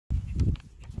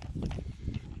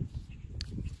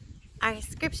Our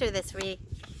scripture this week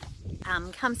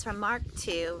comes from Mark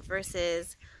 2,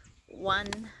 verses 1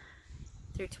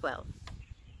 through 12.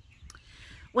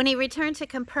 When he returned to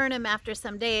Capernaum after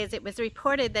some days, it was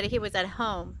reported that he was at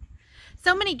home.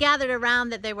 So many gathered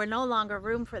around that there were no longer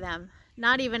room for them,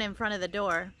 not even in front of the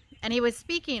door, and he was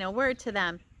speaking a word to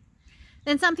them.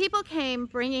 Then some people came,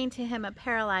 bringing to him a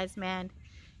paralyzed man,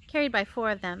 carried by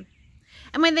 4 of them.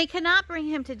 And when they could not bring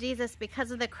him to Jesus because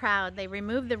of the crowd, they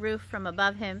removed the roof from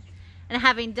above him, and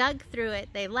having dug through it,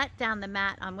 they let down the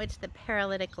mat on which the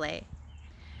paralytic lay.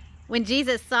 When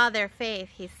Jesus saw their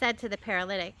faith, he said to the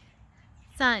paralytic,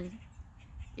 "Son,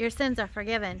 your sins are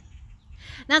forgiven."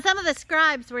 Now some of the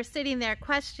scribes were sitting there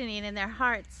questioning in their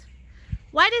hearts,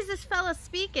 "Why does this fellow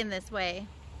speak in this way?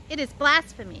 It is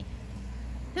blasphemy.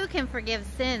 Who can forgive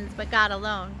sins but God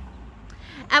alone?"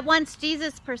 At once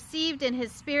Jesus perceived in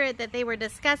his spirit that they were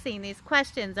discussing these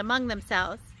questions among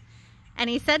themselves, and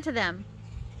he said to them,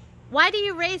 "Why do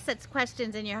you raise such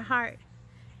questions in your heart?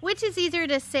 Which is easier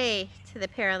to say to the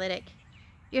paralytic,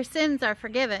 'Your sins are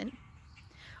forgiven,'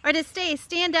 or to say,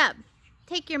 'Stand up,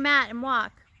 take your mat and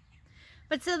walk'?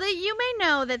 But so that you may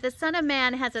know that the Son of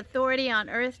Man has authority on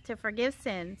earth to forgive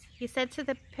sins," he said to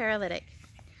the paralytic,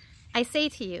 "I say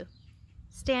to you,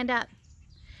 stand up,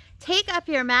 take up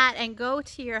your mat and go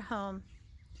to your home."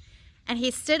 And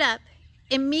he stood up,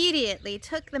 immediately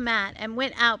took the mat and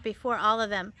went out before all of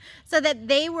them, so that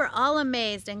they were all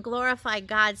amazed and glorified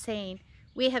God, saying,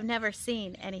 "We have never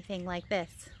seen anything like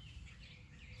this."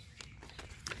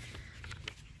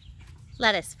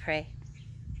 Let us pray.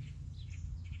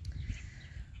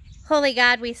 Holy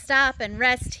God, we stop and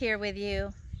rest here with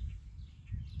you.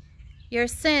 Your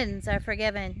sins are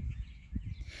forgiven.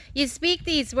 You speak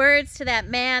these words to that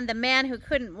man, the man who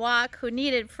couldn't walk, who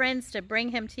needed friends to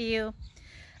bring him to you,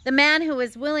 the man who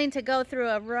was willing to go through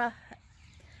a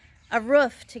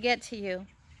roof to get to you.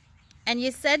 And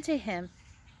you said to him,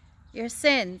 "Your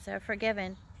sins are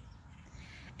forgiven."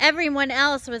 Everyone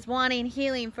else was wanting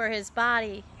healing for his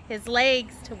body, his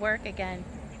legs to work again.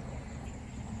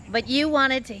 But you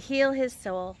wanted to heal his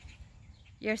soul.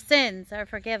 Your sins are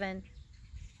forgiven.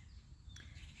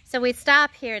 So we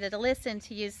stop here to listen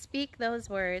to you speak those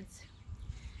words.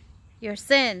 Your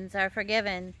sins are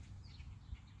forgiven.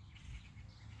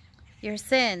 Your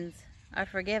sins are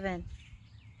forgiven.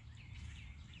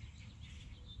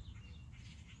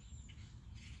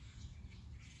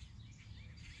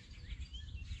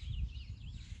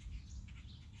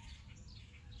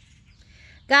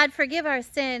 God, forgive our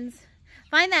sins.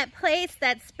 Find that place,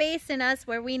 that space in us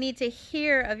where we need to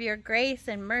hear of your grace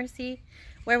and mercy,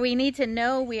 where we need to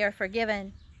know we are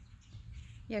forgiven.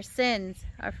 Your sins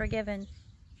are forgiven.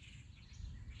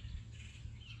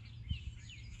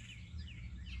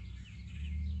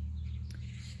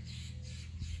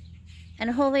 And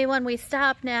Holy One, we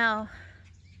stop now.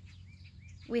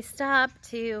 We stop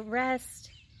to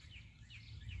rest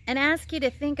and ask you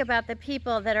to think about the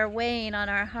people that are weighing on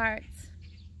our hearts.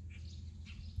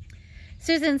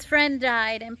 Susan's friend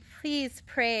died, and please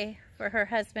pray for her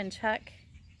husband, Chuck.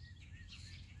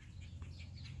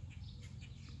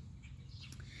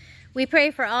 We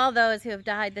pray for all those who have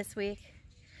died this week.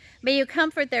 May you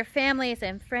comfort their families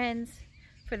and friends,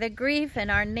 for the grief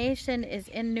in our nation is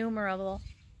innumerable.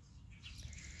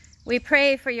 We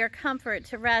pray for your comfort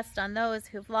to rest on those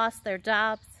who've lost their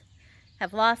jobs,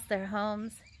 have lost their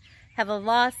homes, have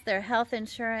lost their health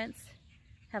insurance,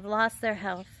 have lost their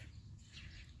health.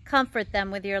 Comfort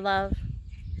them with your love.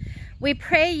 We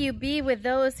pray you be with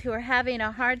those who are having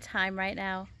a hard time right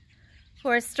now, who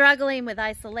are struggling with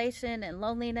isolation and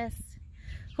loneliness,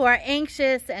 who are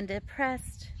anxious and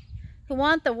depressed, who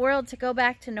want the world to go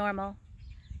back to normal.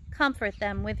 Comfort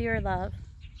them with your love.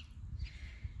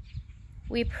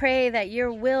 We pray that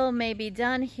your will may be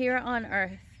done here on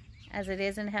earth as it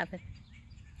is in heaven.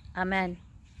 Amen.